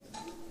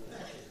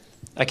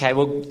Okay,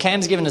 well,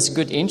 Cam's given us a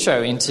good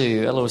intro into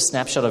a little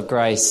snapshot of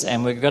grace,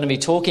 and we're going to be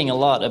talking a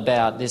lot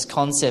about this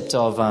concept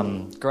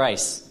of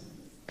grace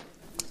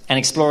and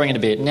exploring it a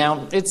bit.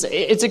 Now, it's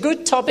a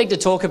good topic to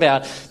talk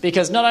about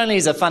because not only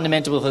is it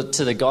fundamental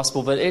to the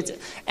gospel, but it's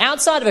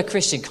outside of a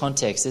Christian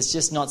context. It's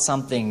just not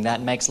something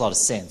that makes a lot of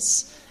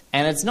sense.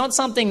 And it's not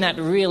something that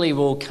really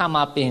will come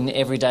up in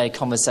everyday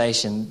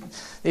conversation.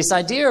 This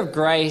idea of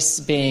grace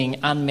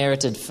being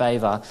unmerited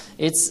favour,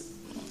 it's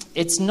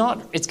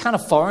kind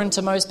of foreign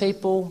to most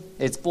people.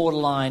 It's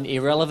borderline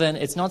irrelevant.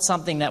 It's not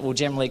something that will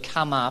generally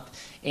come up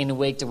in a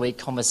week-to-week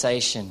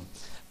conversation.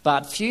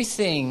 But few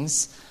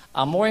things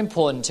are more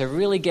important to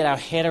really get our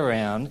head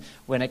around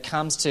when it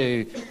comes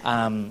to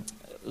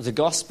the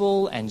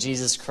gospel and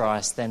Jesus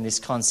Christ than this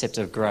concept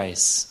of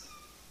grace.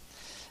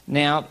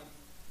 Now,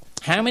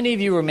 how many of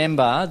you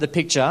remember the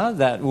picture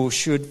that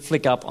should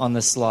flick up on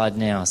the slide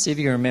now? See if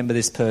you can remember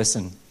this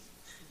person.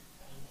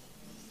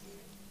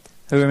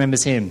 Who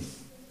remembers him?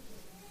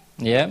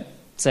 Yeah?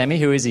 Sammy,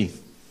 who is he?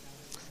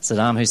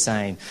 Saddam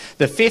Hussein,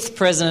 the 5th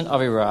president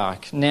of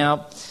Iraq.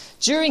 Now,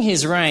 during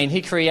his reign,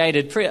 he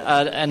created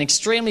an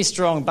extremely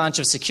strong bunch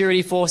of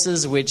security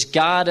forces which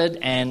guarded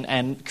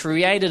and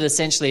created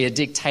essentially a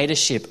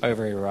dictatorship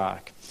over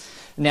Iraq.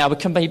 Now,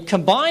 we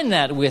combine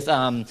that with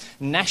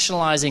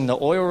nationalising the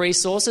oil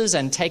resources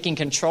and taking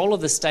control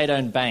of the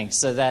state-owned banks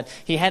so that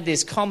he had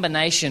this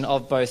combination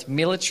of both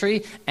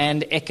military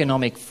and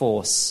economic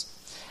force.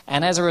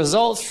 And as a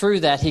result, through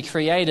that, he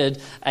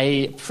created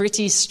a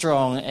pretty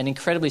strong and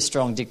incredibly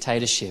strong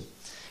dictatorship.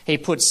 He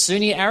put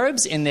Sunni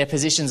Arabs in their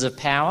positions of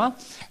power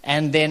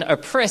and then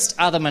oppressed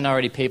other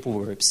minority people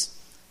groups,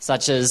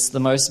 such as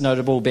the most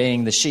notable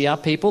being the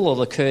Shia people or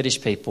the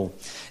Kurdish people.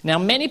 Now,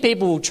 many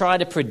people will try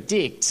to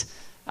predict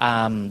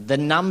the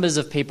numbers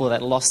of people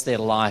that lost their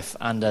life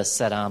under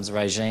Saddam's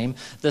regime.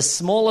 The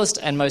smallest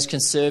and most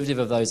conservative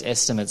of those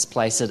estimates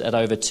place it at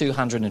over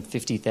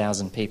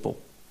 250,000 people.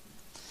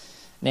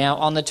 Now,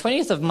 on the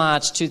 20th of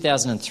March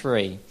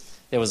 2003,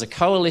 there was a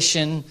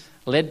coalition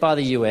led by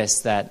the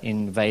US that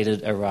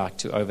invaded Iraq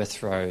to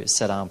overthrow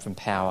Saddam from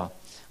power.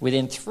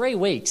 Within 3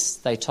 weeks,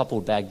 they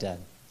toppled Baghdad.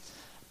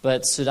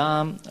 But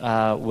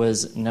Saddam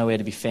was nowhere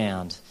to be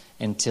found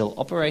until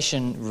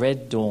Operation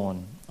Red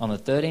Dawn on the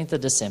 13th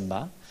of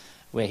December,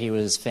 where he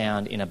was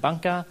found in a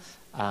bunker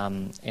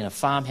in a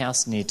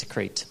farmhouse near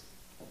Tikrit.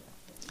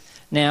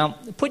 Now,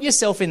 put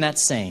yourself in that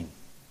scene.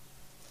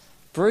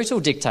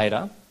 Brutal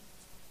dictator,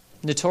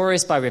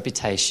 notorious by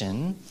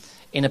reputation,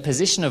 in a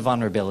position of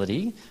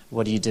vulnerability.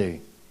 What do?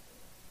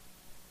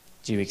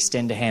 Do you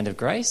extend a hand of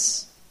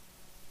grace?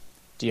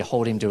 Do you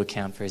hold him to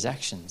account for his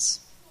actions?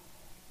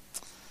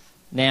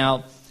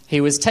 Now, he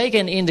was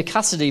taken into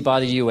custody by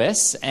the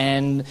US,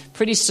 and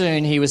pretty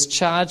soon he was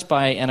charged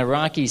by an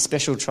Iraqi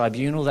special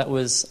tribunal that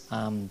was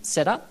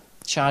set up,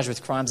 charged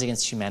with crimes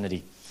against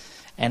humanity.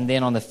 And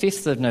then on the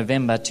 5th of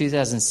November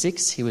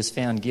 2006, he was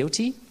found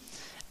guilty.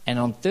 And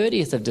on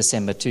 30th of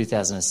December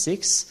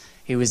 2006,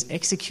 he was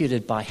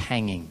executed by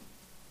hanging.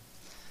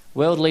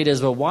 World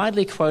leaders were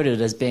widely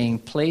quoted as being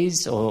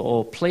pleased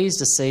or pleased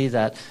to see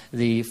that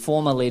the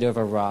former leader of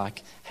Iraq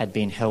had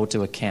been held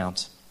to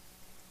account.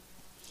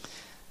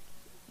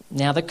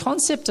 Now, the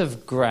concept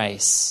of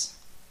grace,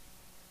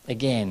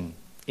 again,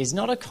 is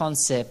not a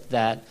concept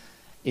that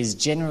is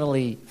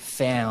generally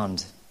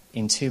found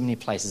in too many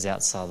places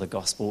outside the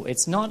gospel.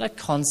 It's not a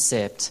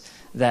concept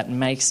that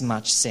makes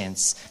much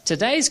sense.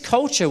 Today's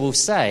culture will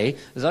say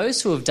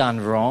those who have done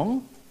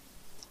wrong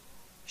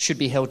should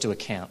be held to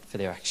account for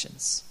their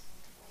actions.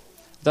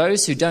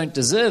 Those who don't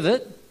deserve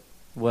it,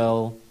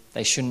 well,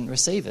 they shouldn't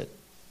receive it.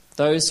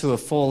 Those who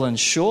have fallen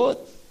short,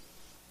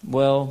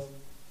 well,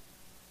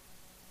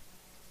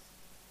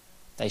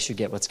 they should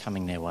get what's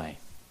coming their way.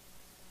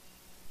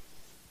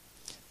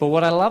 But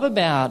what I love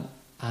about,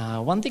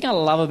 one thing I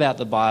love about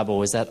the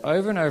Bible is that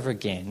over and over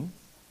again,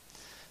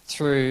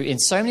 in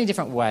so many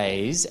different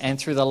ways and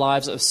through the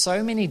lives of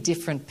so many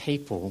different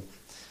people,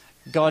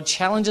 God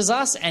challenges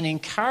us and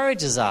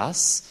encourages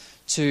us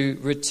to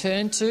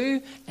return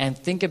to and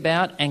think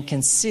about and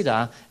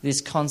consider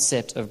this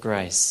concept of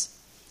grace.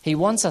 He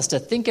wants us to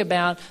think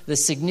about the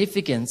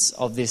significance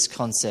of this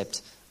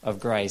concept of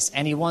grace,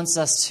 and he wants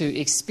us to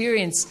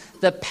experience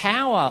the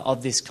power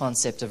of this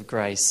concept of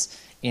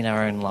grace in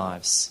our own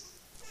lives.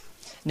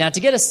 Now, to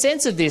get a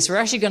sense of this, we're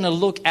actually going to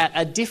look at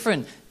a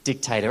different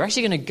dictator. We're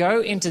actually going to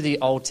go into the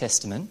Old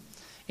Testament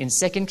in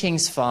 2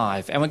 Kings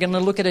 5, and we're going to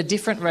look at a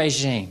different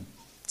regime.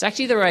 It's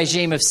actually the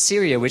regime of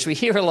Syria, which we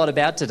hear a lot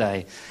about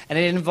today. And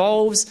it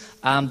involves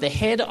the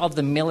head of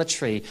the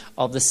military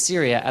of the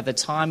Syria at the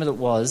time that it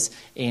was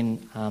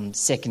in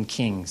 2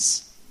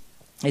 Kings.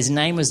 His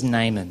name was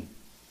Naaman.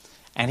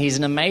 And he's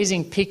an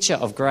amazing picture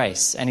of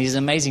grace. And he's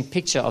an amazing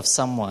picture of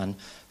someone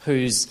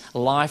whose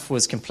life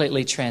was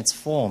completely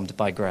transformed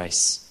by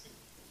grace.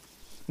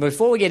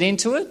 Before we get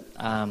into it,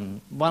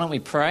 why don't we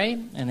pray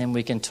and then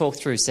we can talk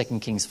through 2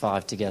 Kings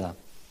 5 together.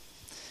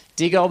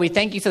 Dear God, we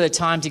thank you for the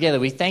time together.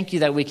 We thank you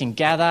that we can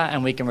gather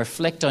and we can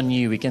reflect on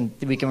you. We can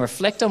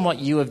reflect on what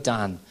you have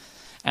done.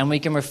 And we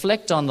can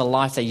reflect on the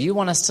life that you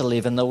want us to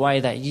live and the way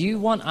that you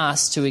want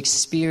us to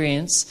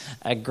experience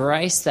a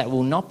grace that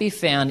will not be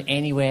found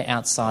anywhere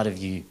outside of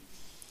you.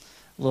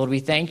 Lord, we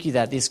thank you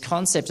that this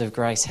concept of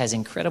grace has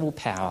incredible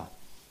power.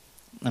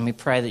 And we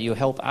pray that you'll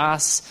help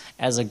us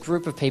as a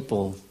group of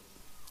people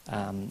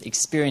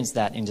experience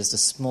that in just a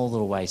small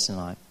little way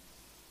tonight.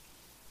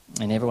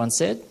 And everyone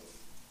said,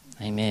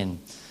 amen.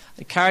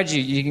 I encourage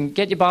you, you can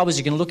get your Bibles,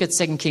 you can look at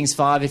 2 Kings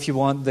 5 if you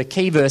want. The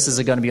key verses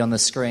are going to be on the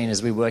screen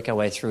as we work our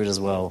way through it as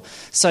well.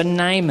 So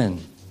Naaman,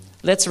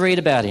 let's read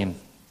about him.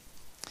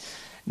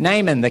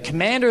 Naaman, the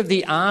commander of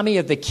the army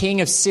of the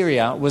king of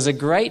Syria, was a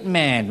great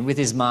man with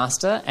his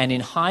master and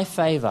in high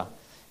favour,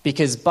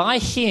 because by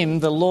him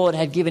the Lord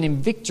had given him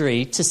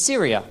victory to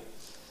Syria.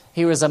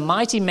 He was a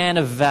mighty man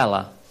of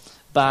valour,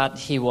 but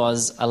he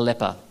was a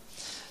leper.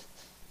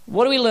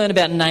 What do we learn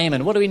about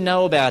Naaman? What do we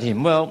know about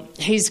him? Well,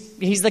 he's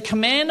the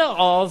commander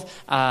of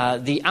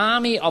the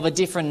army of a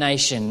different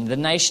nation, the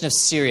nation of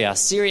Syria.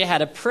 Syria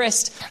had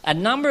oppressed a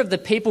number of the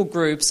people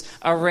groups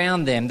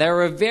around them. They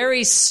were a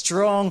very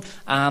strong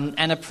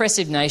and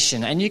oppressive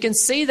nation. And you can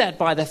see that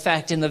by the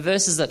fact in the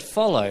verses that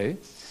follow,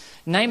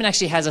 Naaman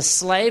actually has a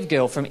slave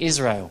girl from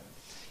Israel,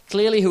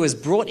 clearly who was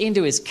brought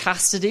into his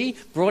custody,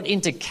 brought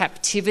into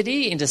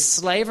captivity, into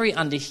slavery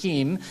under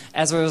him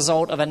as a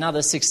result of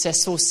another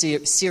successful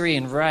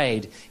Syrian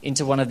raid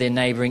into one of their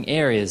neighbouring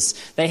areas.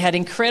 They had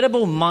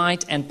incredible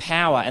might and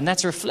power, and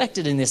that's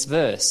reflected in this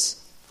verse.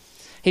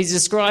 He's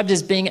described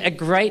as being a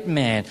great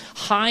man,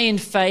 high in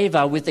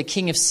favour with the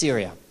king of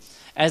Syria.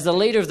 As the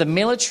leader of the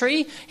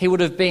military, he would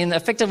have been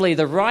effectively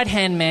the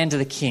right-hand man to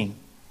the king.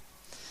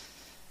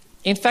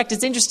 In fact,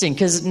 it's interesting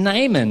because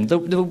Naaman, the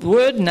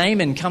word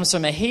Naaman comes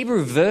from a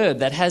Hebrew verb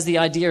that has the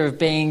idea of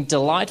being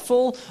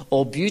delightful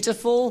or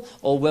beautiful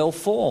or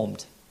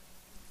well-formed.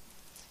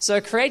 So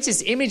it creates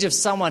this image of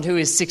someone who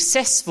is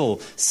successful,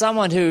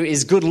 someone who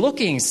is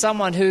good-looking,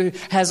 someone who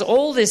has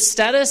all this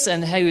status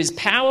and who is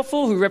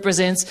powerful, who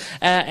represents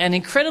an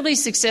incredibly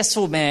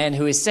successful man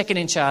who is second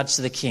in charge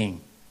to the king.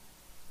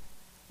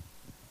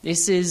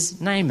 This is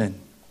Naaman.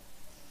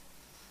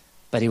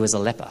 But he was a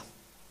leper.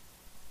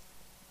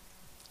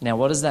 Now,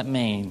 what does that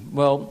mean?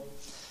 Well,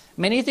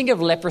 many think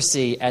of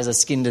leprosy as a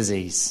skin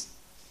disease.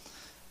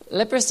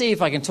 Leprosy,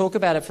 if I can talk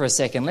about it for a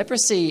second,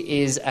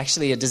 leprosy is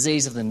actually a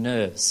disease of the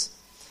nerves.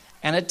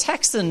 And it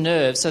attacks the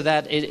nerves so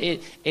that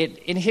it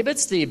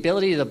inhibits the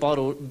ability of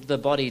the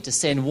body to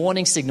send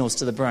warning signals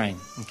to the brain.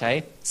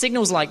 Okay,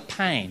 signals like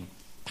pain.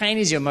 Pain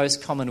is your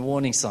most common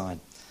warning sign.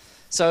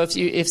 So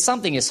if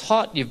something is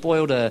hot, you've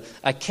boiled a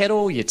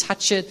kettle, you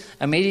touch it,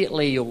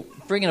 immediately you'll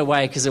bring it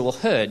away because it will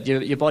hurt.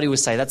 Your body will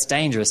say, that's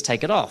dangerous,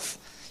 take it off.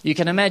 You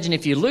can imagine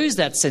if you lose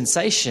that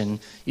sensation,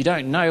 you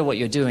don't know what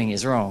you're doing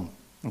is wrong.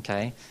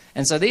 Okay,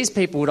 and so these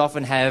people would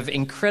often have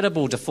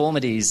incredible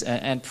deformities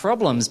and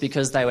problems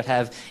because they would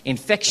have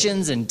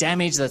infections and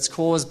damage that's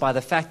caused by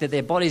the fact that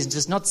their body's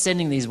just not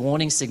sending these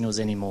warning signals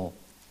anymore.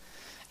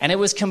 And it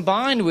was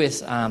combined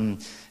with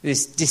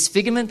this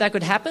disfigurement that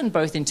could happen,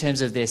 both in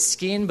terms of their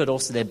skin but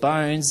also their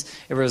bones.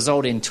 It would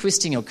result in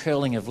twisting or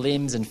curling of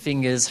limbs and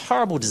fingers,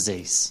 horrible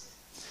disease.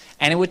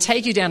 And it would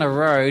take you down a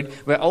road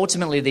where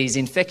ultimately these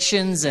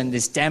infections and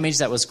this damage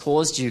that was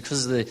caused you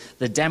because of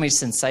the damaged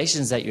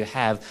sensations that you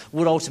have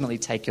would ultimately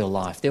take your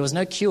life. There was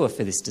no cure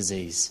for this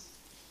disease.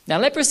 Now,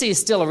 leprosy is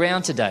still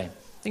around today.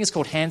 I think it's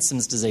called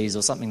Hansen's disease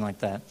or something like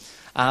that.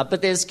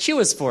 But there's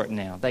cures for it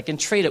now. They can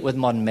treat it with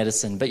modern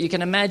medicine. But you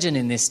can imagine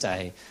in this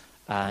day,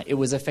 it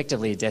was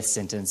effectively a death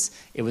sentence.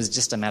 It was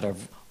just a matter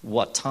of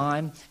what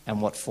time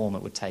and what form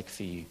it would take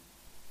for you.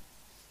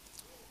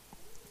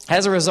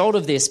 As a result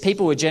of this,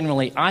 people were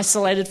generally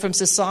isolated from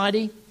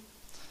society.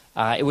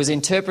 It was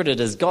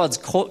interpreted as God's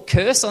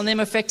curse on them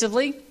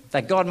effectively,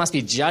 that God must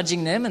be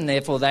judging them and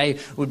therefore they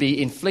would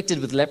be inflicted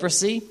with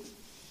leprosy.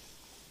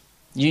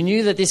 You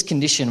knew that this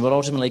condition would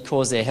ultimately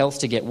cause their health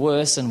to get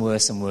worse and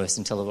worse and worse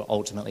until it would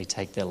ultimately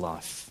take their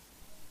life.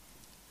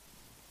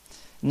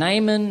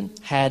 Naaman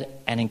had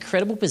an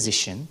incredible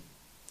position.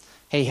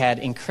 He had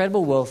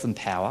incredible wealth and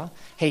power.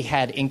 He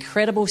had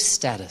incredible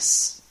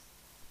status.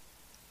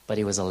 But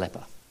he was a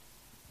leper.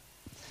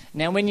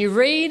 Now, when you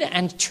read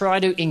and try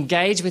to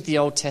engage with the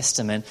Old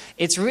Testament,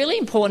 it's really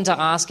important to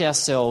ask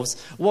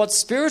ourselves what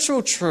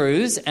spiritual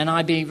truths am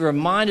I being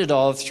reminded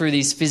of through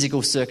these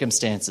physical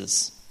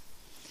circumstances?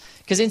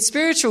 Because in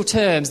spiritual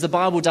terms, the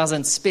Bible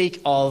doesn't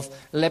speak of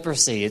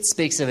leprosy. It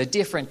speaks of a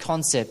different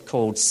concept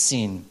called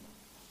sin.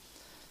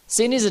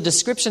 Sin is a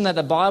description that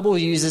the Bible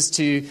uses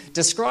to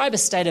describe a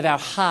state of our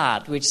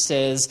heart, which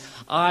says,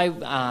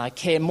 I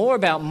care more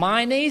about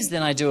my needs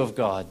than I do of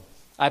God.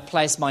 I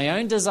place my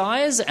own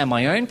desires and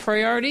my own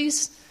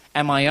priorities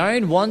and my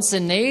own wants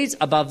and needs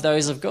above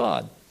those of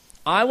God.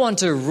 I want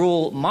to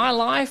rule my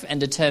life and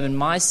determine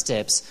my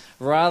steps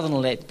rather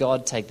than let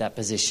God take that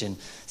position.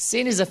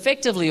 Sin is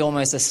effectively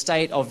almost a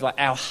state of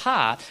our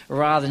heart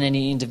rather than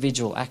any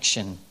individual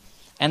action.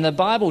 And the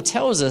Bible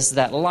tells us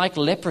that, like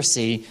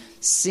leprosy,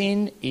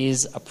 sin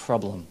is a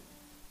problem.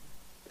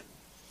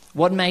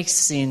 What makes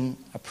sin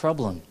a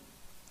problem?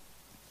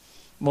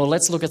 Well,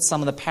 let's look at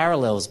some of the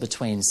parallels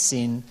between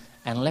sin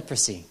and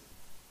leprosy.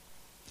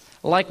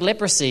 Like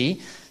leprosy,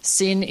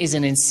 sin is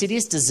an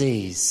insidious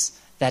disease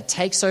that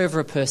takes over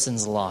a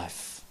person's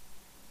life.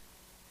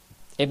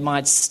 It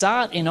might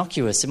start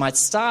innocuous. It might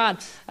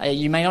start,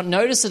 you may not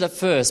notice it at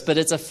first, but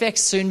its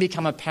effects soon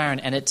become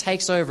apparent and it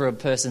takes over a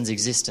person's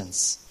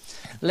existence.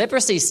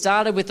 Leprosy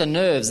started with the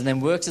nerves and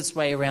then works its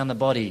way around the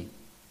body.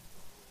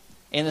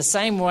 In the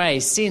same way,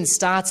 sin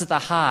starts at the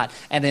heart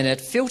and then it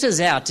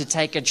filters out to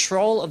take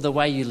control of the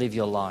way you live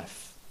your life.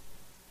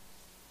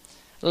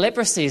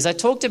 Leprosy, as I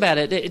talked about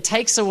it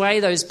takes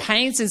away those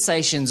pain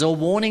sensations or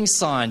warning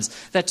signs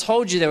that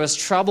told you there was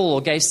trouble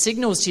or gave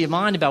signals to your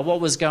mind about what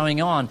was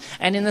going on.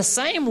 And in the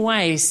same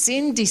way,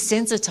 sin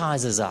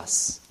desensitizes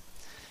us.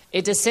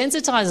 It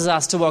desensitizes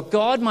us to what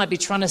God might be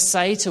trying to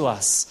say to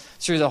us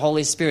through the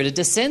Holy Spirit. It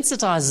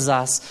desensitizes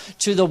us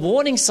to the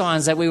warning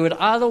signs that we would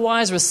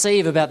otherwise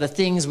receive about the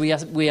things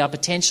we are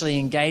potentially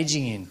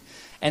engaging in.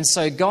 And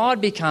so God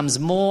becomes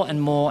more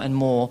and more and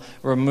more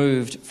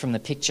removed from the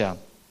picture.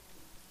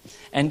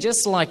 And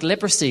just like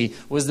leprosy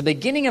was the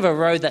beginning of a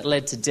road that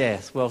led to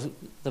death, well,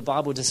 the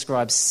Bible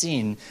describes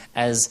sin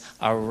as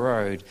a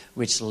road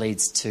which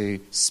leads to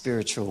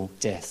spiritual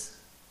death,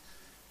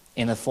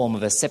 in the form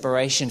of a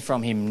separation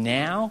from Him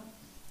now,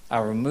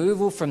 a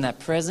removal from that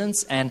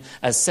presence, and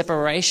a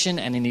separation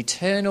and an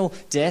eternal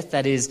death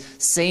that is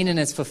seen in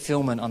its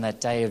fulfillment on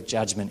that day of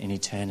judgment in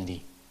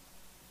eternity.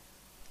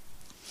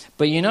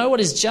 But you know what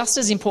is just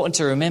as important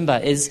to remember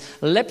is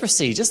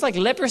leprosy. Just like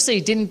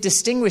leprosy didn't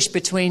distinguish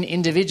between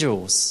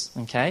individuals,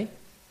 okay?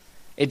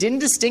 It didn't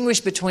distinguish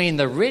between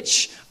the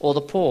rich or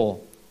the poor,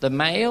 the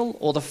male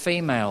or the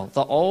female,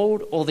 the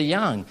old or the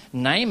young.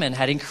 Naaman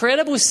had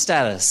incredible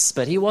status,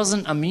 but he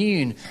wasn't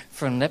immune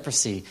from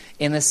leprosy.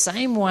 In the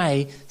same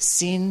way,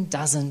 sin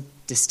doesn't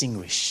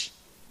distinguish.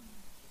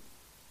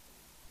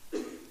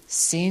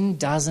 Sin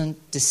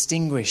doesn't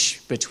distinguish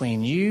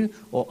between you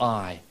or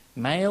I,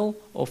 male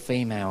or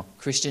female,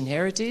 Christian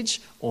heritage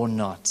or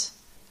not.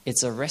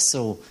 It's a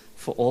wrestle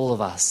for all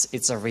of us.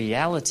 It's a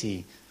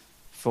reality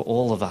for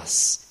all of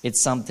us.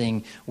 It's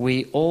something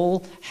we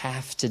all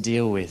have to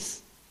deal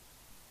with.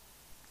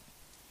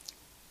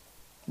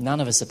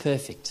 None of us are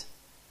perfect.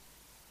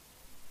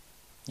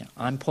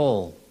 I'm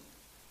Paul,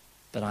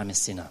 but I'm a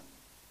sinner.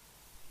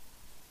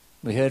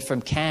 We heard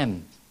from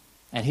Cam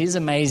and his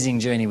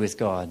amazing journey with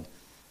God.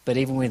 But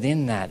even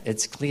within that,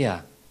 it's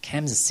clear,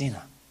 Cam's a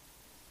sinner.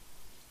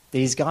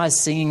 These guys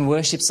singing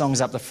worship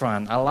songs up the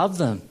front, I love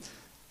them,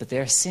 but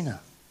they're a sinner.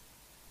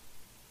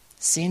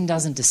 Sin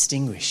doesn't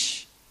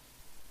distinguish.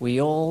 We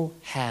all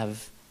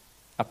have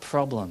a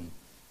problem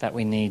that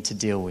we need to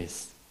deal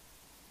with.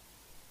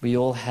 We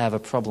all have a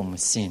problem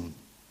with sin.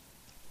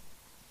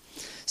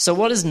 So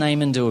what does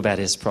Naaman do about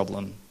his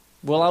problem?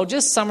 Well, I'll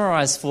just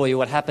summarize for you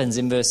what happens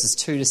in verses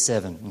 2 to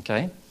 7,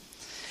 okay?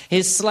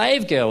 His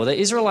slave girl, the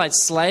Israelite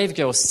slave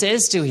girl,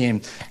 says to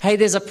him, hey,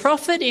 there's a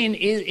prophet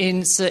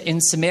in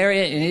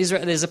Samaria, in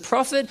Israel. There's a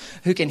prophet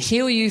who can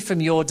heal you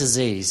from your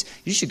disease.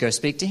 You should go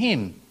speak to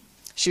him.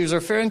 She was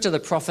referring to the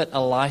prophet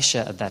Elisha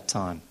at that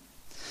time.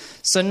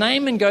 So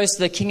Naaman goes to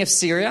the king of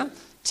Syria,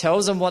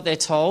 tells them what they're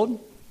told,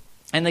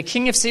 and the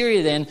king of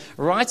Syria then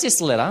writes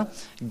this letter,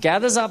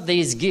 gathers up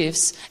these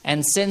gifts,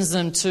 and sends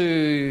them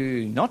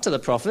to, not to the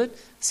prophet,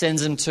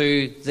 sends them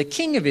to the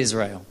king of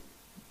Israel.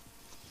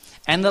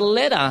 And the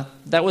letter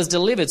that was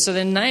delivered, so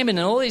then Naaman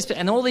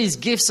and all these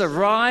gifts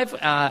arrive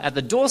at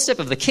the doorstep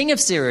of the king of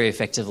Syria,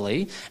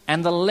 effectively,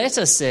 and the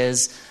letter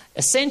says,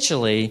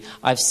 essentially,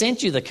 I've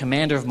sent you the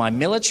commander of my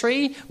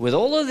military with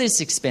all of this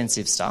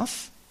expensive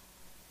stuff.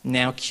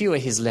 Now cure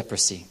his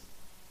leprosy.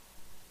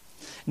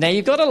 Now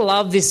you've got to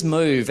love this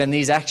move and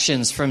these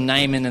actions from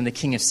Naaman and the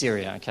king of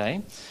Syria,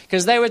 okay?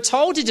 Because they were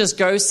told to just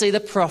go see the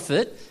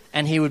prophet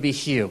and he would be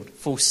healed,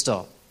 full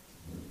stop.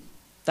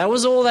 That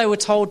was all they were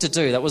told to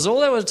do. That was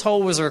all they were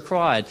told was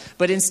required.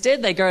 But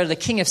instead they go to the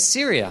king of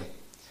Syria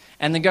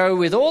and they go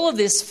with all of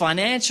this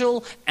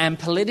financial and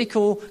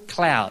political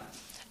clout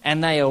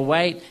and they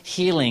await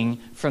healing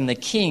from the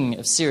king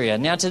of Syria.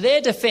 Now to their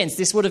defense,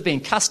 this would have been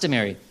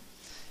customary.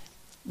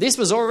 This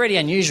was already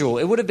unusual.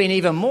 It would have been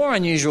even more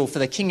unusual for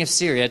the king of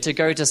Syria to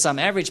go to some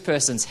average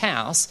person's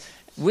house,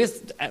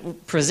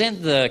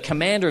 present the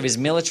commander of his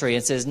military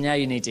and says, now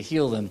you need to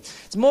heal them.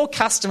 It's more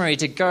customary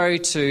to go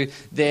to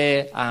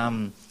their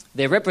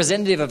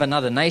representative of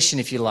another nation,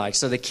 if you like.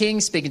 So the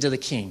king speaking to the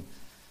king.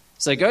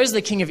 So he goes to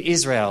the king of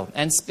Israel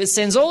and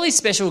sends all these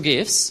special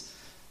gifts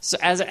so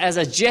as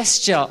a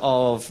gesture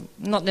of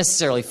not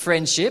necessarily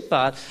friendship,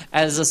 but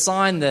as a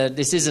sign that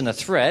this isn't a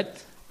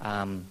threat.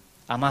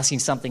 I'm asking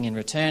something in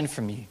return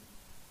from you.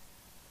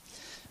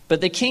 But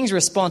the king's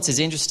response is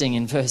interesting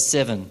in verse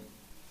 7.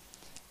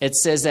 It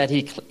says that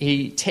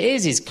he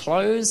tears his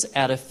clothes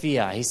out of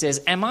fear. He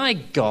says, am I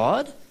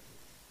God?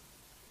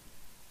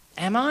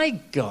 Am I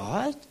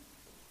God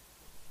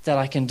that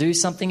I can do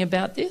something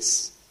about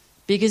this?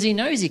 Because he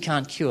knows he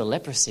can't cure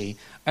leprosy.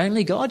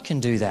 Only God can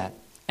do that.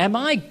 Am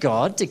I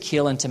God to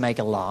kill and to make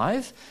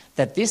alive,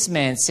 that this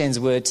man sends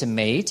word to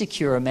me to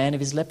cure a man of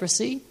his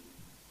leprosy?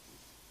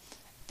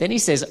 Then he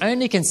says,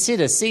 only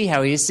consider, see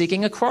how he is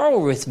seeking a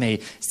quarrel with me.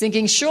 He's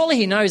thinking, surely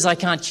he knows I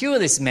can't cure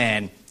this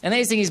man. And then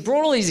he's thinking, he's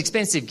brought all these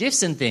expensive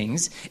gifts and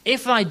things.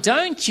 If I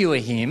don't cure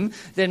him,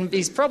 then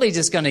he's probably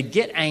just going to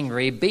get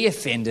angry, be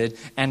offended,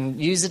 and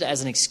use it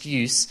as an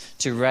excuse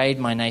to raid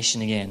my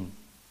nation again.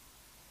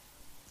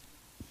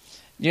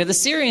 The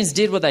Syrians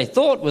did what they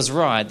thought was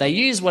right. They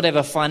used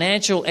whatever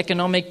financial,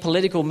 economic,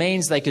 political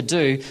means they could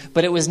do,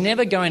 but it was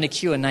never going to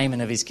cure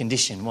Naaman of his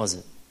condition, was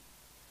it?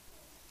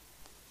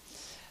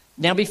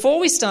 Now, before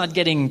we start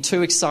getting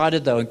too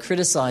excited, though, and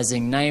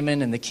criticising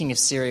Naaman and the king of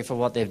Syria for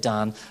what they've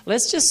done,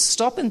 let's just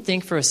stop and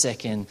think for a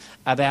second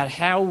about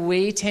how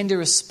we tend to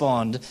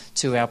respond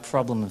to our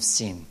problem of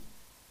sin.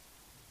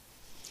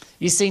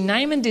 You see,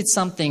 Naaman did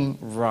something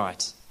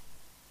right.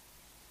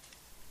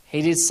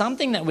 He did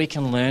something that we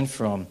can learn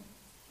from.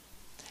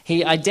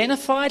 He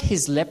identified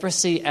his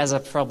leprosy as a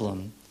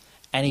problem,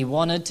 and he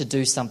wanted to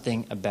do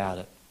something about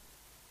it.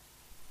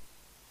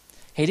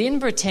 He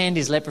didn't pretend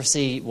his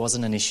leprosy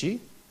wasn't an issue.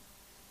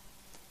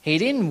 He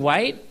didn't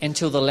wait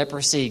until the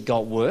leprosy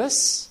got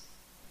worse.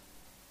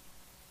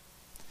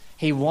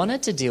 He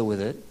wanted to deal with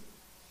it.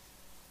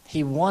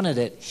 He wanted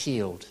it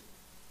healed.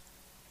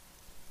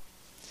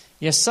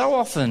 So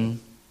often,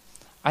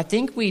 I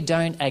think we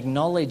don't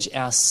acknowledge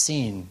our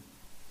sin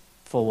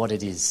for what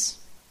it is.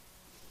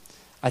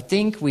 I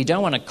think we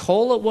don't want to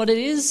call it what it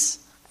is.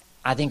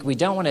 I think we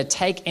don't want to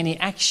take any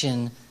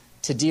action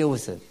to deal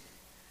with it.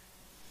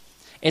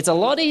 It's a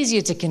lot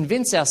easier to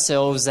convince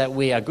ourselves that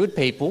we are good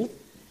people,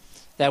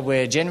 that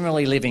we're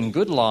generally living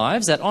good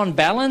lives, that on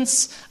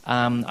balance,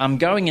 I'm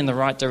going in the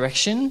right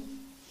direction.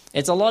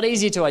 It's a lot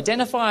easier to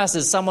identify us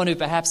as someone who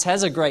perhaps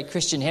has a great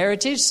Christian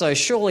heritage, so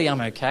surely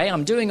I'm okay,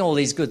 I'm doing all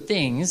these good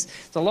things.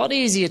 It's a lot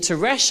easier to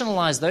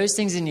rationalise those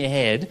things in your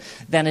head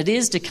than it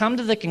is to come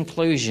to the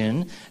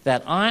conclusion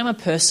that I'm a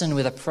person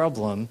with a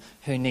problem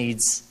who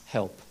needs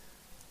help.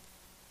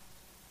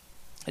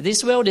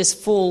 This world is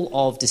full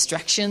of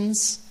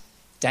distractions,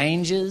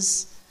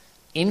 dangers,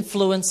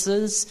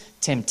 influences,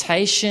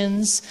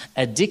 temptations,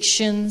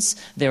 addictions.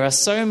 There are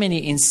so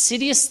many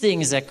insidious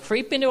things that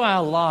creep into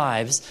our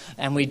lives,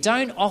 and we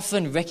don't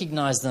often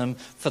recognize them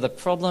for the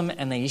problem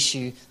and the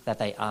issue that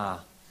they are.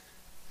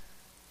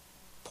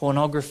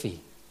 Pornography,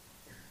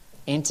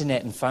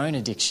 internet and phone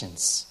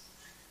addictions,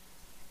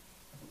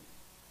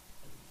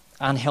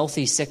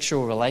 unhealthy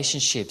sexual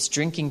relationships,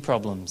 drinking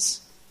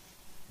problems,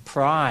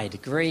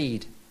 pride,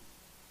 greed,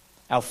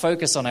 our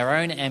focus on our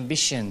own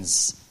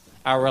ambitions,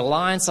 our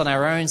reliance on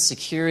our own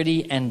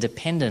security and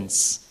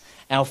dependence,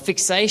 our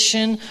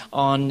fixation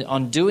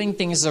on doing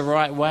things the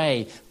right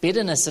way,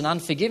 bitterness and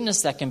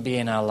unforgiveness that can be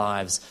in our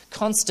lives,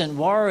 constant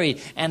worry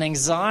and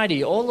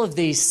anxiety. All of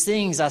these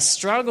things are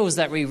struggles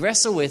that we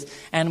wrestle with,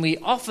 and we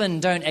often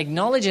don't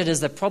acknowledge it as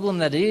the problem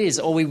that it is,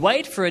 or we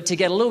wait for it to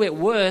get a little bit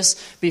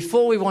worse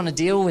before we want to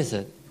deal with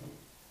it.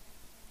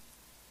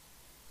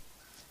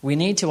 We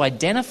need to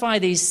identify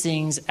these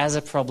things as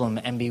a problem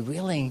and be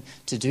willing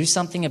to do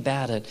something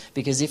about it,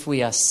 because if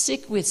we are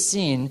sick with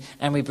sin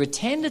and we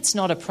pretend it's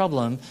not a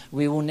problem,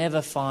 we will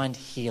never find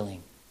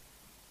healing.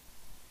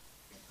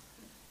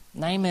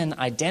 Naaman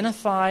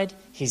identified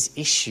his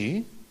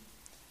issue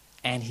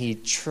and he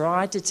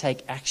tried to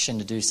take action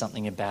to do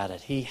something about it.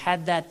 He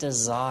had that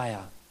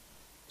desire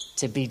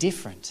to be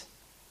different,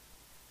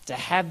 to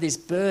have this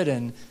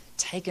burden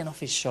taken off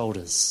his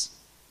shoulders.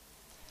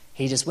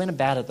 He just went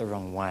about it the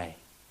wrong way.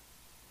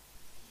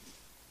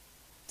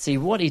 See,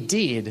 what he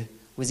did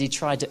was he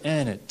tried to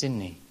earn it,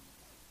 didn't he?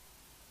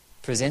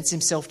 Presents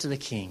himself to the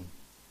king.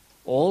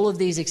 All of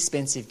these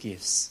expensive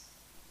gifts.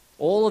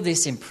 All of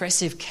this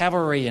impressive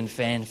cavalry and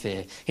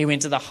fanfare. He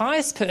went to the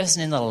highest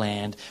person in the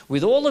land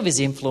with all of his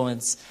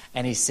influence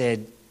and he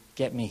said,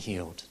 "Get me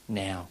healed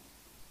now."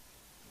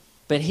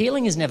 But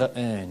healing is never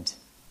earned.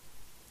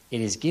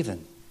 It is given.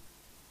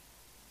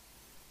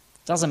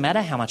 It doesn't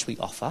matter how much we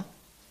offer.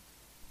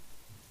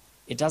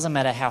 It doesn't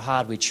matter how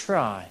hard we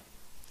try.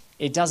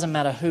 It doesn't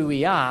matter who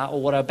we are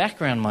or what our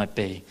background might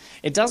be.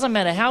 It doesn't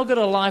matter how good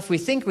a life we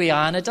think we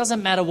are, and it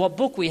doesn't matter what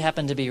book we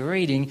happen to be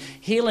reading.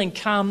 Healing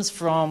comes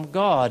from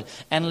God.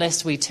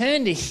 Unless we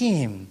turn to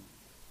Him,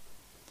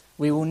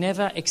 we will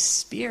never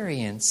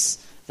experience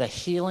the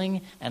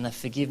healing and the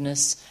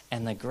forgiveness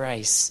and the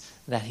grace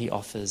that He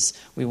offers.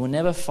 We will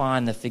never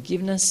find the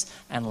forgiveness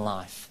and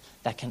life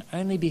that can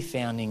only be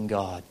found in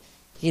God.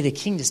 Here the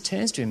king just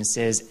turns to him and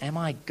says, "Am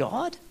I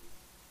God?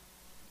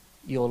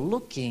 You're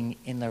looking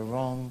in the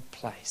wrong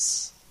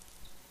place."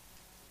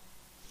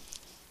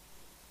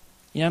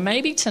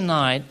 Maybe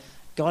tonight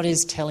God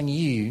is telling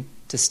you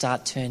to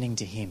start turning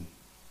to Him.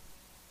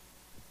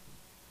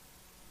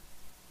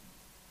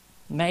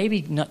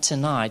 Maybe not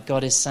tonight,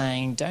 God is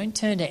saying, don't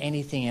turn to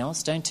anything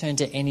else, don't turn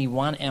to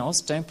anyone else,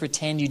 don't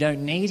pretend you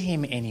don't need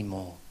Him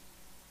anymore.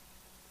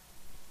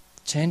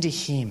 Turn to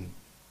Him.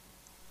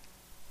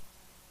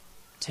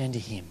 Turn to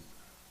Him.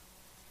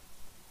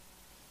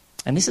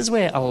 And this is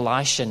where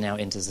Elisha now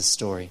enters the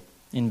story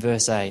in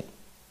verse 8.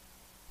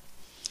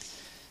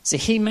 So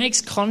he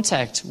makes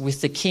contact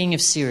with the king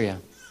of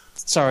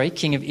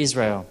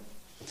Israel.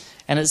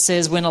 And it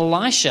says, when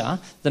Elisha,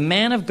 the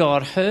man of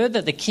God, heard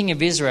that the king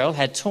of Israel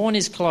had torn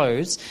his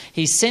clothes,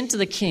 he sent to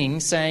the king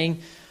saying,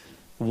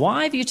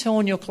 "Why have you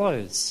torn your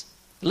clothes?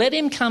 Let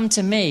him come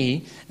to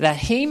me, that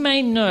he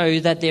may know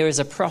that there is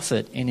a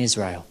prophet in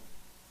Israel."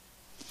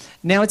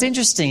 Now it's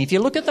interesting, if you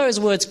look at those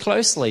words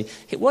closely,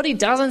 what he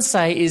doesn't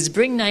say is,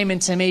 "Bring Naaman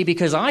to me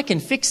because I can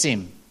fix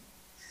him."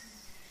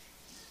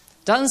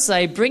 Doesn't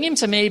say, "Bring him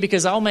to me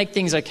because I'll make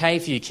things okay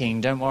for you,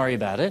 king, don't worry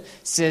about it."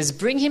 It says,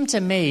 "Bring him to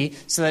me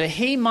so that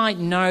he might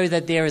know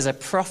that there is a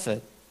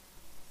prophet."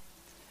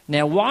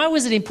 Now, why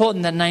was it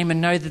important that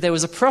Naaman know that there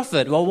was a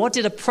prophet? Well, what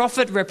did a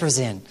prophet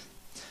represent?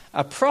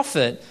 A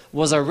prophet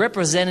was a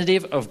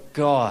representative of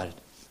God.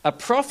 A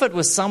prophet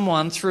was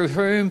someone through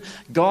whom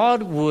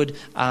God would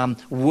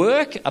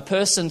work, a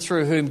person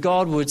through whom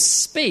God would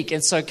speak.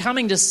 And so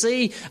coming to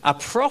see a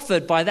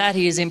prophet, by that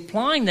he is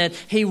implying that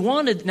he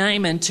wanted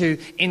Naaman to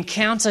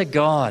encounter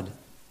God.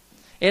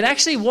 It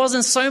actually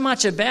wasn't so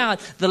much about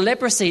the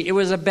leprosy. It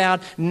was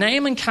about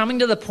Naaman coming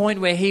to the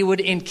point where he would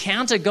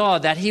encounter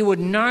God, that he would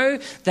know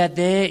that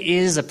there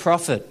is a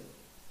prophet.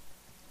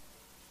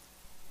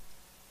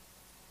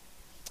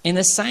 In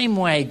the same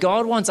way,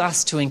 God wants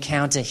us to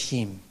encounter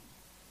him.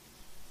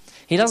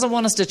 He doesn't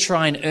want us to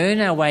try and earn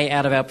our way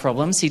out of our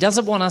problems. He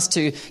doesn't want us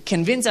to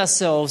convince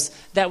ourselves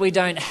that we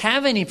don't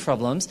have any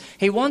problems.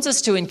 He wants us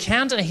to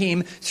encounter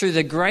him through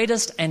the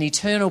greatest and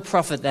eternal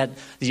prophet,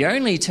 the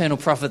only eternal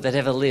prophet that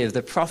ever lived,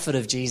 the prophet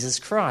of Jesus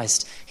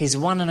Christ, his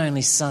one and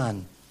only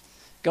Son.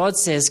 God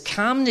says,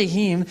 "Come to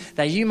him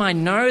that you might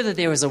know that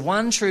there is a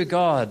one true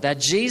God, that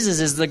Jesus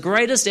is the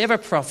greatest ever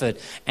prophet,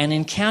 and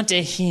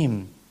encounter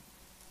him."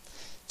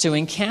 To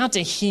encounter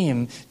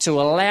him, to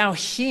allow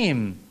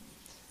him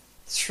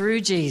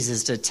through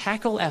Jesus to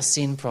tackle our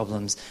sin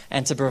problems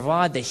and to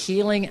provide the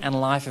healing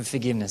and life of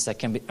forgiveness that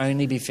can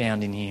only be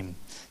found in him.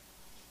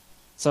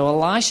 So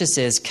Elisha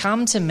says,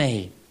 "Come to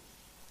me,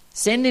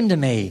 send him to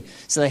me,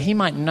 so that he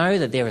might know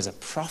that there is a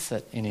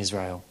prophet in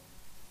Israel."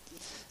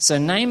 So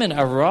Naaman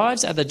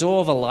arrives at the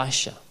door of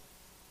Elisha.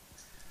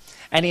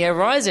 And he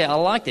arrives there, I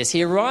like this,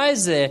 he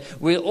arrives there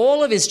with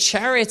all of his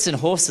chariots and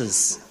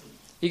horses.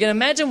 You can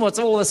imagine what's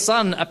all of a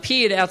sudden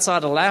appeared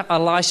outside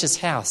Elisha's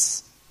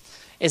house.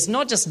 It's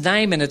not just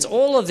Naaman, it's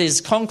all of this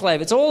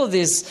conclave, it's all of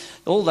this,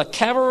 all the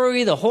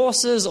cavalry, the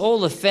horses, all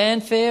the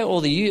fanfare,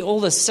 all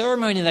the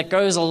ceremony that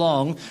goes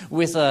along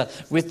with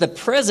the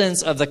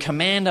presence of the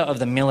commander of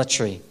the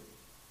military.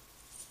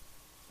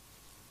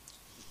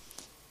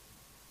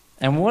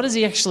 And what does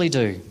he actually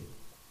do?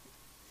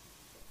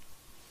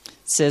 It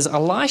says,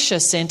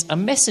 Elisha sent a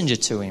messenger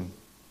to him,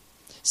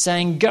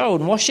 saying, "Go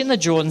and wash in the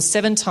Jordan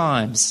 7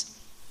 times,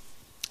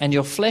 and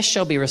your flesh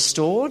shall be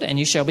restored, and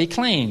you shall be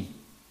clean."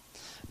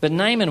 But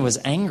Naaman was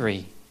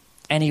angry,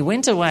 and he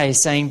went away,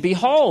 saying,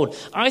 "Behold,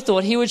 I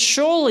thought he would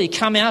surely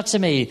come out to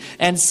me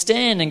and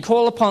stand and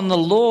call upon the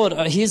Lord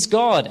his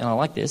God," and I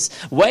like this,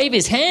 "wave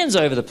his hands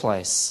over the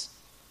place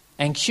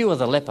and cure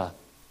the leper.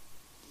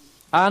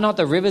 Are not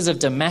the rivers of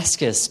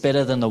Damascus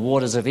better than the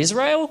waters of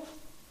Israel?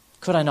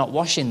 Could I not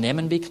wash in them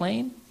and be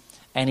clean?"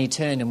 And he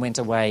turned and went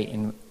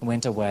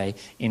away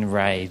in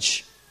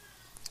rage.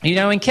 You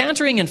know,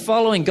 encountering and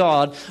following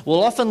God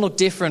will often look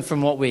different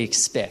from what we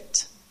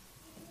expect.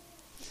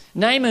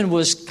 Naaman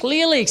was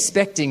clearly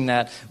expecting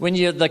that when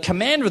the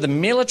commander of the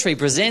military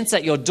presents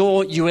at your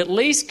door, you at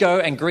least go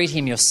and greet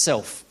him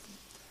yourself.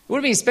 You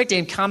wouldn't be expecting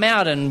him to come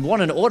out and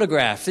want an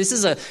autograph. This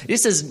is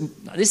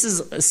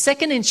a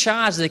second in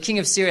charge the king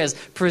of Syria has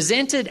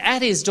presented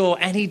at his door,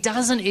 and he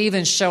doesn't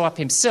even show up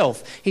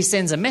himself. He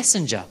sends a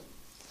messenger.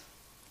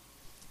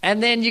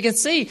 And then you can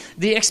see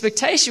the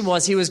expectation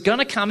was he was going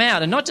to come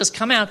out, and not just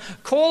come out,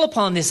 call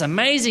upon this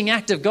amazing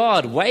act of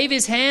God, wave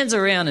his hands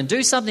around and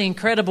do something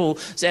incredible,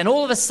 and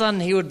all of a sudden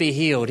he would be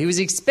healed. He was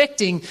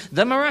expecting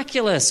the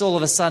miraculous all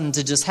of a sudden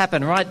to just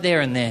happen right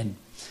there and then.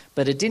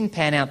 But it didn't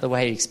pan out the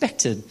way he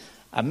expected.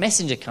 A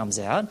messenger comes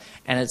out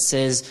and it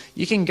says,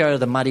 "You can go to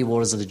the muddy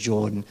waters of the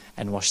Jordan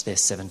and wash there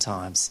 7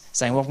 times.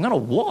 Saying, "Well, I'm going to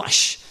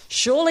wash.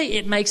 Surely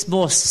it makes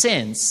more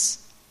sense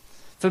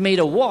for me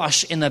to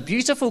wash in the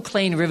beautiful,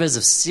 clean rivers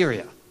of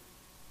Syria.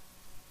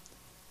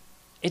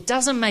 It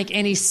doesn't make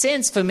any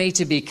sense for me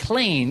to be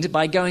cleaned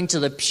by going to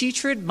the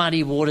putrid,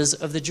 muddy waters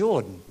of the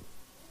Jordan."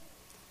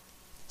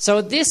 So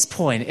at this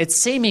point,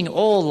 it's seeming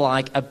all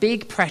like a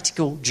big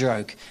practical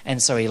joke,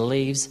 and so he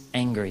leaves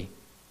angry.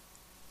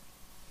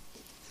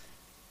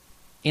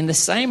 In the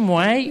same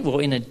way, well,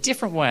 in a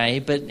different way,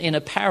 but in a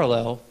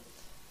parallel,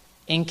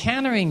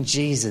 encountering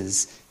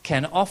Jesus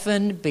can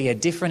often be a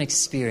different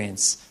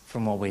experience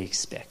from what we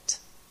expect.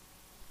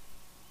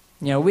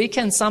 You know, we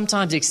can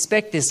sometimes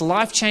expect this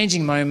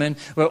life-changing moment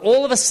where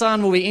all of a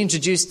sudden we'll be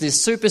introduced to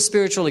this super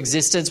spiritual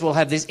existence, we'll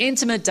have this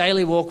intimate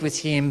daily walk with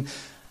him,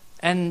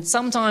 and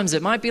sometimes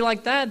it might be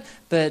like that,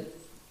 but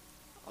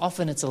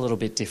often it's a little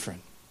bit different.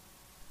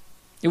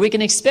 We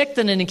can expect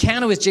that an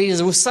encounter with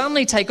Jesus will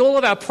suddenly take all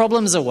of our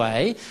problems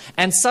away,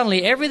 and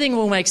suddenly everything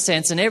will make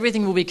sense and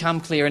everything will become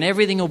clear and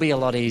everything will be a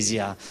lot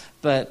easier.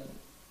 But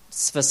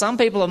for some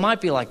people it might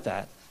be like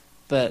that,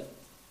 but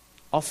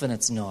often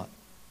it's not.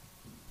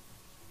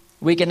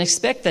 we can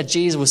expect that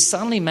Jesus will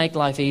suddenly make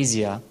life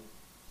easier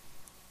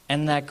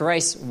and that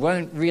grace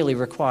won't really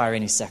require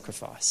any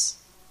sacrifice.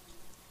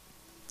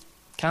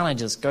 Can't I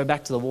just go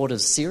back to the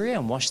waters of Syria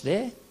and wash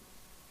there?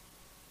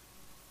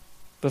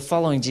 But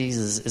following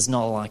Jesus is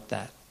not like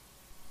that.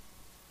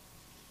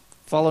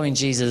 Following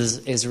Jesus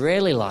is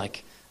rarely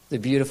like the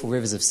beautiful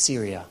rivers of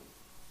Syria.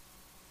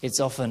 It's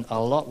often a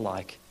lot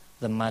like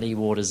the muddy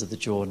waters of the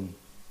Jordan.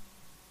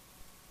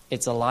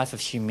 It's a life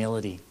of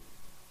humility.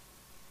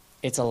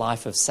 It's a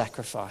life of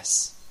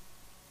sacrifice.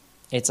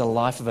 It's a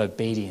life of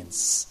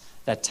obedience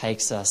that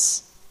takes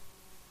us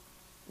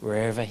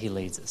wherever he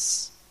leads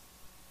us.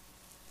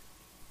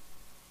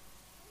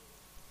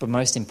 But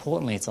most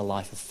importantly, it's a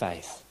life of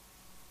faith.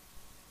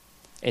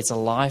 It's a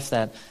life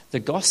that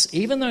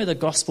even though the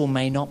gospel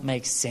may not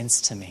make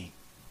sense to me,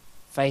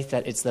 faith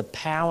that it's the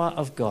power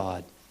of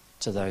God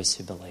to those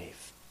who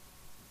believe.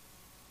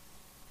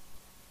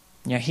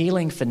 You know,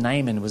 healing for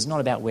Naaman was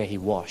not about where he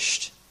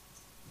washed.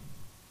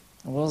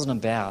 It wasn't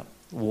about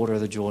water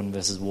of the Jordan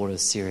versus water of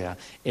Syria.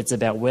 It's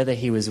about whether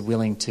he was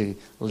willing to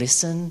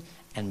listen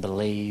and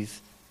believe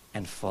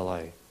and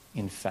follow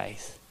in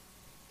faith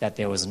that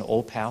there was an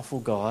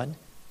all-powerful God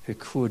who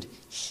could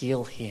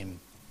heal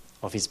him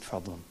of his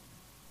problem.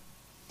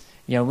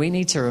 You know, we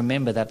need to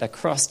remember that the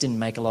cross didn't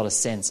make a lot of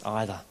sense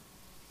either.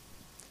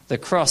 The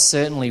cross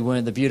certainly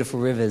weren't the beautiful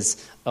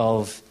rivers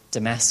of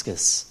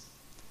Damascus.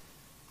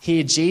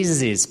 Here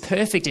Jesus is,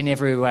 perfect in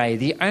every way,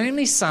 the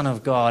only Son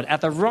of God, at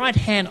the right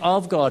hand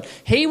of God.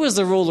 He was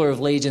the ruler of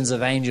legions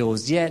of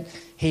angels, yet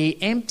he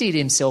emptied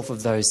himself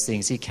of those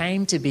things. He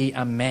came to be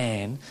a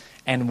man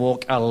and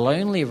walk a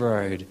lonely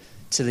road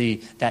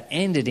that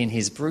ended in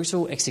his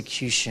brutal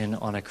execution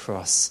on a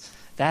cross.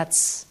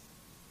 That's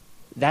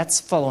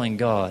following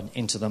God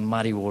into the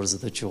muddy waters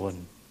of the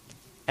Jordan.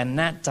 And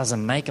that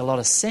doesn't make a lot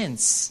of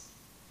sense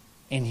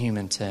in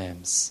human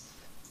terms.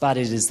 But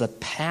it is the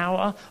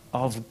power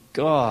of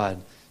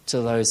God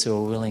to those who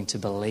are willing to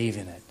believe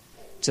in it,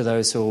 to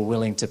those who are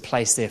willing to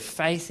place their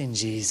faith in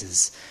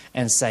Jesus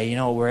and say, you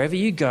know, wherever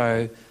you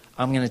go,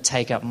 I'm going to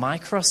take up my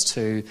cross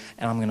too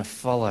and I'm going to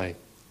follow,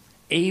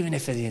 even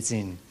if it is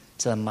into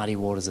the muddy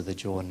waters of the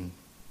Jordan.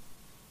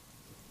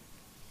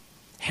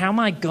 How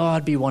might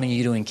God be wanting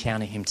you to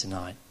encounter him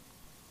tonight?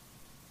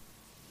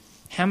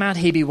 How might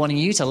he be wanting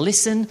you to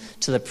listen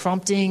to the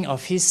prompting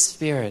of his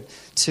Spirit,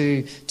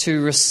 to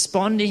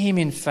respond to him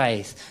in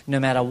faith, no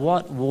matter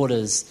what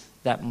waters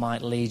that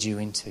might lead you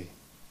into?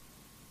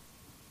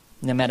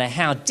 No matter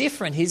how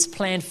different his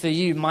plan for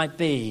you might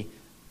be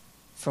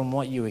from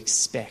what you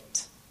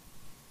expect.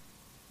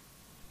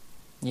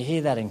 You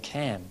hear that in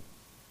Cam.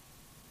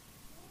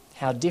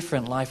 How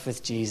different life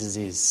with Jesus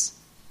is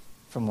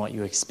from what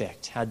you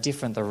expect. How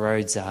different the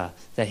roads are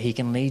that he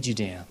can lead you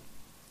down.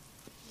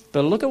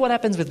 But look at what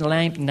happens with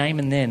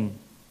Naaman then.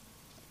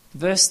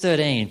 Verse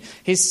 13.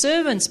 His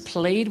servants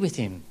plead with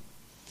him.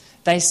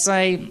 It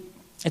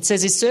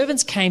says his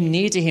servants came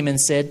near to him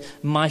and said,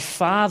 my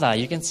father.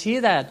 You can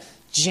hear that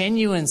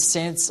genuine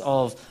sense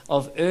of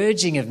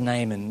urging of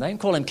Naaman. They don't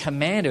call him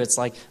commander. It's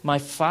like, my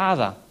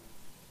father.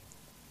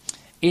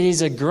 It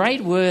is a great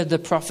word the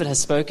prophet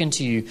has spoken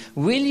to you.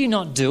 Will you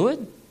not do it?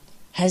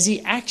 Has he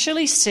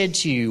actually said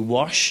to you,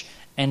 wash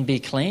and be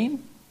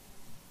clean?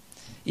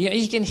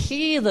 You can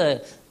hear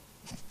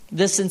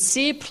the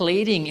sincere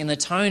pleading in the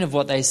tone of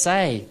what they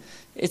say.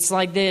 It's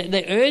like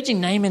they're urging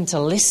Naaman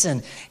to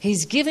listen.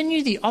 He's given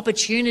you the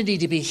opportunity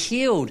to be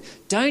healed.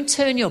 Don't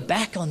turn your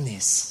back on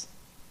this.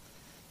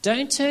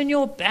 Don't turn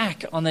your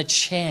back on the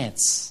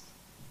chance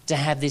to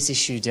have this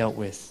issue dealt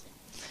with.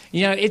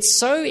 You know, it's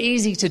so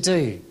easy to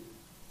do.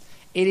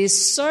 It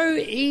is so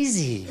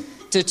easy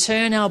to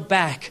turn our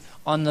back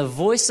on the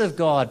voice of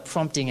God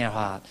prompting our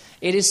heart.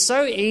 It is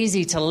so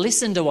easy to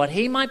listen to what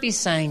he might be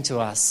saying to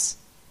us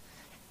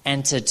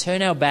and to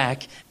turn our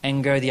back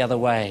and go the other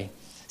way,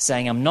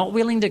 saying, I'm not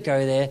willing to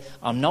go there.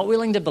 I'm not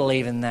willing to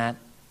believe in that.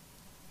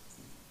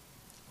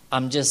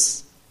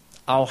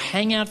 I'll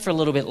hang out for a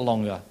little bit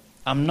longer.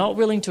 I'm not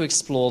willing to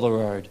explore the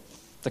road.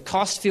 The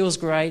cost feels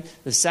great.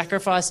 The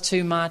sacrifice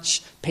too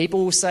much.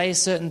 People will say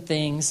certain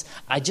things.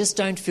 I just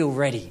don't feel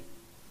ready.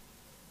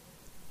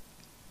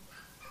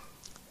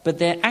 But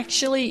there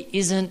actually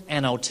isn't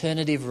an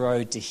alternative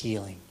road to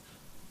healing.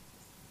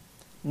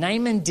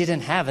 Naaman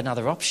didn't have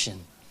another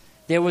option.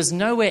 There was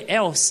nowhere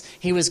else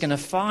he was going to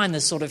find the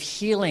sort of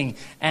healing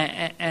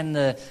and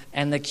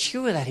the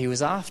cure that he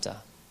was after.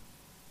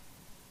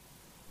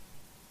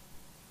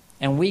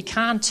 And we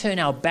can't turn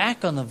our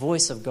back on the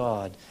voice of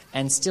God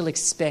and still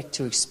expect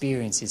to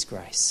experience his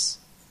grace.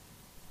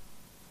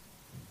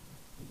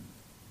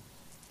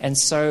 And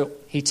so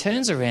he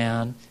turns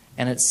around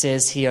and it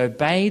says he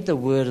obeyed the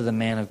word of the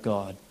man of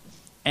God,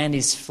 and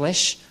his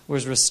flesh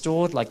was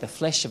restored like the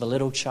flesh of a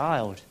little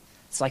child.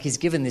 It's like he's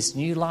given this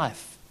new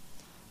life.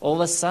 All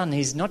of a sudden,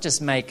 he's not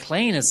just made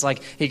clean. It's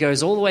like he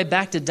goes all the way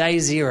back to day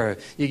zero.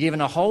 You're given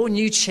a whole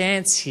new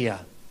chance here.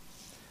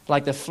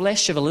 Like the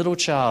flesh of a little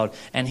child,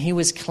 and he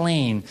was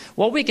clean.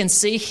 What we can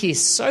see here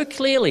so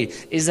clearly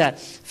is that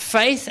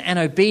faith and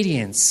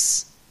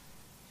obedience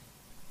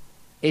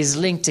is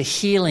linked to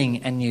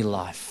healing and new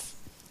life.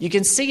 You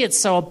can see it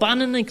so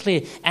abundantly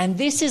clear. And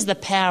this is the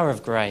power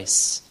of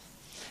grace.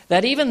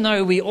 That even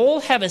though we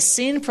all have a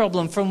sin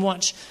problem from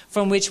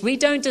which we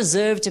don't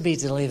deserve to be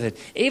delivered,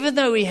 even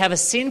though we have a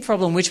sin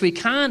problem which we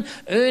can't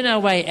earn our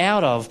way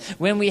out of,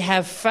 when we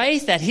have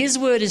faith that his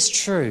word is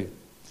true,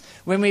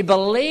 when we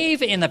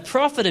believe in the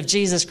prophet of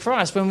Jesus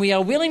Christ, when we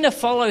are willing to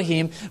follow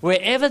him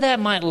wherever that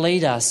might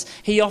lead us,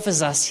 he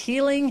offers us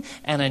healing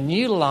and a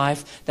new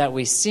life that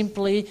we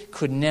simply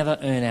could never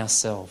earn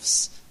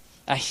ourselves.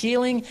 A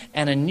healing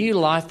and a new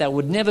life that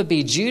would never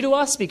be due to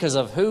us because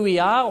of who we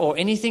are or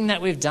anything that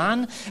we've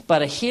done,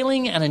 but a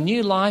healing and a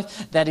new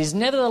life that is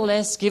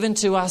nevertheless given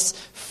to us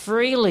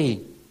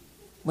freely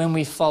when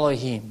we follow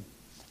him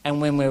and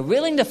when we're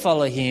willing to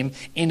follow him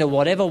into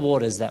whatever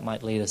waters that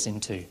might lead us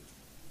into.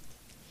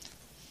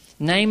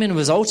 Naaman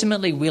was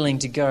ultimately willing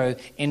to go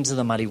into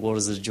the muddy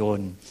waters of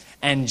Jordan,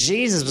 and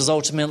Jesus was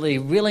ultimately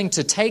willing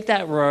to take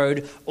that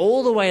road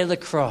all the way to the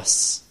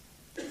cross,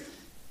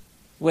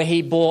 where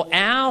he bore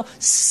our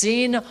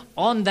sin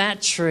on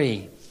that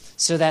tree,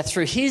 so that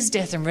through his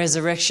death and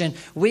resurrection,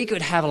 we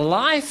could have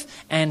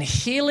life and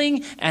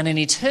healing and an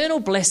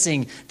eternal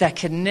blessing that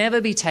could never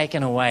be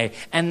taken away.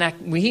 And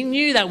that we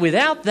knew that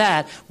without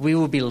that, we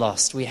would be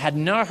lost. We had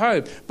no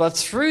hope. But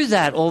through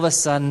that, all of a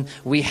sudden,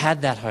 we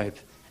had that hope.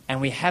 And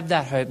we have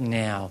that hope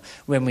now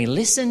when we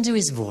listen to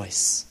his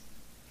voice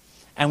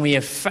and we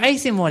have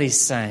faith in what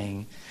he's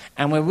saying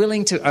and we're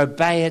willing to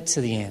obey it to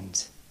the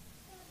end.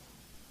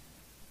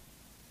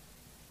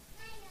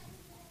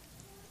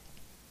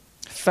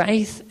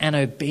 Faith and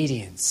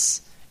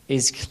obedience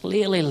is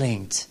clearly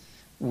linked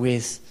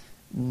with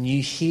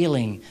new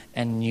healing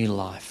and new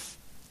life.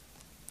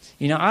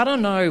 You know, I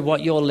don't know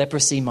what your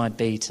leprosy might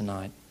be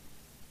tonight.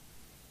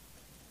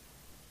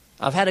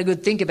 I've had a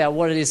good think about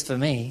what it is for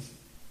me.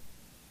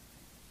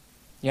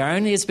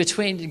 Only it's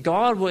between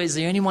God is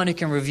the only one who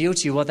can reveal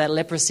to you what that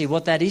leprosy,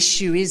 what that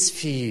issue is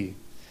for you,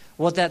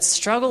 what that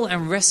struggle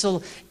and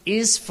wrestle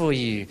is for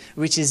you,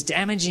 which is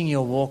damaging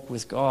your walk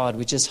with God,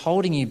 which is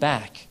holding you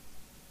back.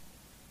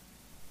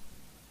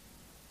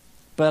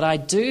 But I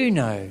do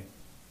know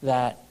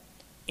that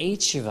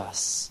each of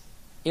us,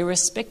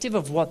 irrespective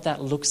of what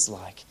that looks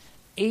like,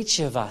 each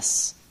of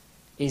us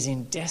is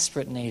in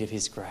desperate need of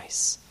his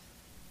grace.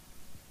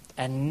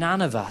 And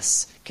none of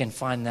us can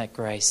find that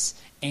grace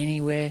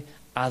anywhere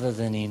other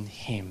than in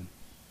him,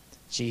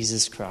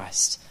 Jesus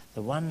Christ,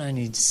 the one and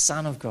only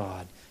Son of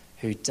God,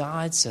 who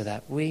died so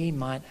that we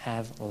might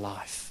have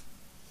life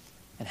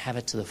and have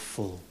it to the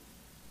full.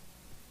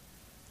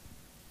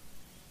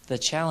 The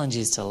challenge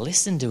is to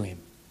listen to him,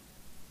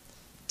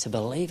 to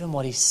believe in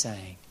what he's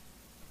saying,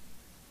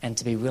 and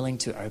to be willing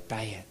to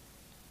obey it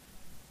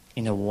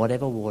into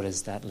whatever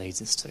waters that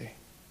leads us to.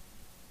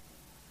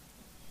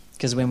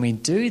 Because when we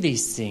do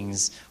these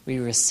things, we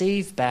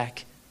receive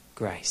back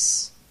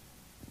grace.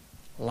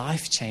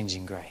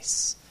 Life-changing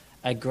grace.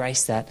 A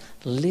grace that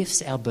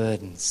lifts our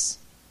burdens.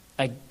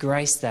 A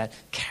grace that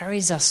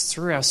carries us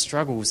through our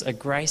struggles. A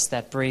grace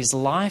that breathes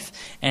life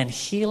and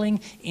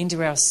healing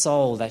into our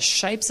soul. That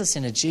shapes us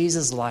into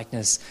Jesus'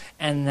 likeness.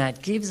 And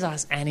that gives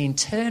us an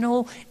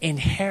eternal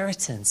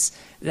inheritance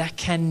that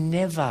can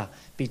never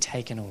be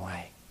taken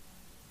away.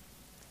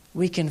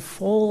 We can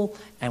fall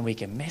and we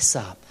can mess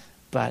up,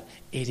 but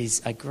it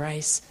is a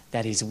grace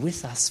that is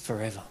with us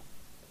forever.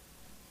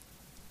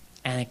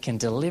 And it can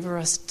deliver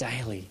us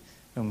daily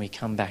when we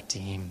come back to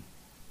him.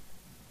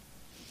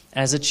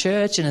 As a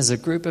church and as a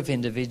group of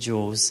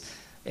individuals,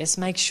 let's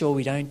make sure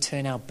we don't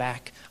turn our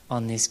back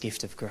on this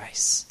gift of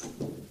grace.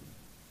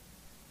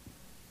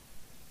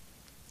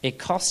 It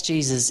cost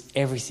Jesus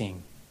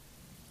everything,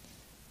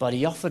 but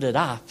he offered it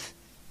up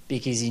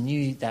because he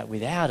knew that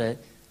without it,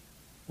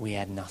 we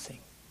had nothing.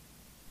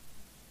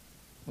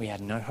 We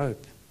had no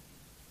hope.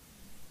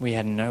 We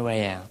had no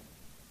way out.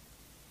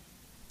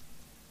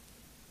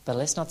 But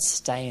let's not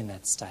stay in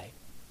that state.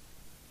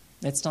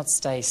 Let's not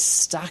stay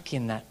stuck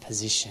in that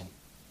position.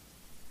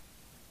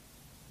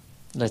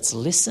 Let's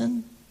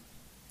listen,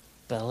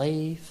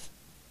 believe,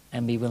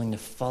 and be willing to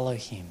follow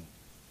him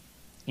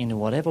into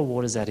whatever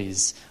waters that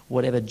is,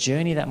 whatever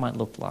journey that might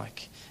look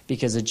like.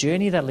 Because a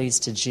journey that leads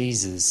to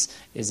Jesus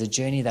is a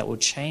journey that will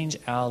change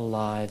our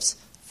lives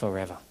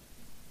forever.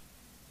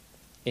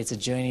 It's a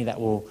journey that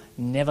will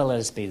never let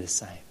us be the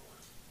same.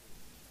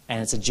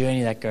 And it's a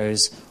journey that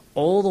goes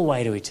all the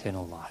way to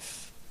eternal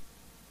life.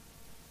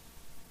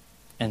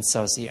 And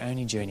so it's the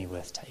only journey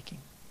worth taking.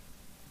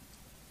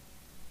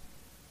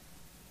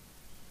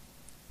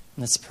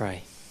 Let's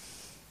pray.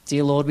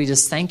 Dear Lord, we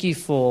just thank you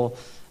for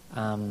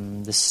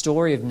the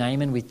story of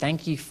Naaman. We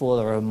thank you for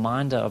the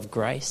reminder of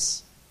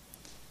grace,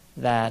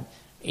 that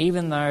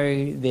even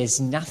though there's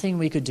nothing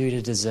we could do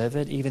to deserve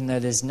it, even though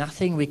there's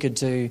nothing we could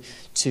do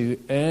to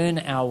earn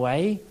our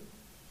way,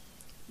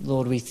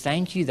 Lord, we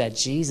thank you that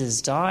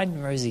Jesus died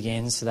and rose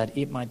again so that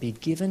it might be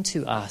given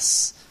to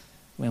us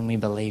when we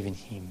believe in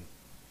him.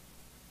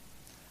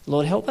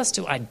 Lord, help us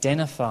to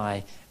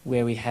identify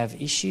where we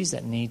have issues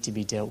that need to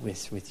be dealt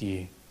with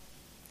you.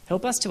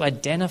 Help us to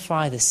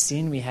identify the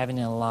sin we have in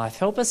our life.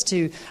 Help us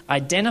to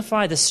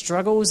identify the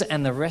struggles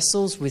and the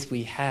wrestles which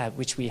we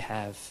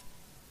have.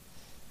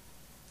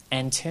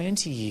 And turn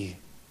to you.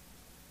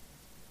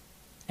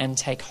 And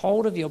take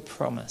hold of your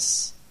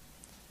promise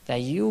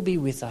that you will be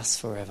with us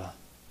forever.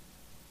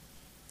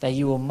 That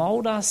you will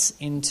mould us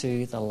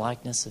into the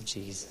likeness of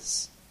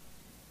Jesus.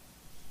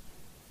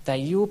 That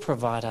you will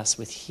provide us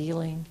with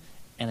healing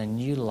and a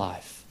new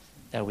life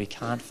that we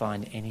can't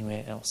find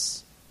anywhere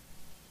else.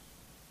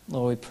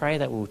 Lord, we pray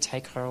that we'll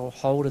take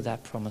hold of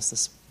that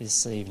promise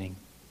this evening.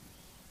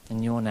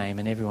 In your name,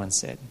 and everyone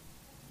said,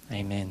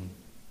 Amen.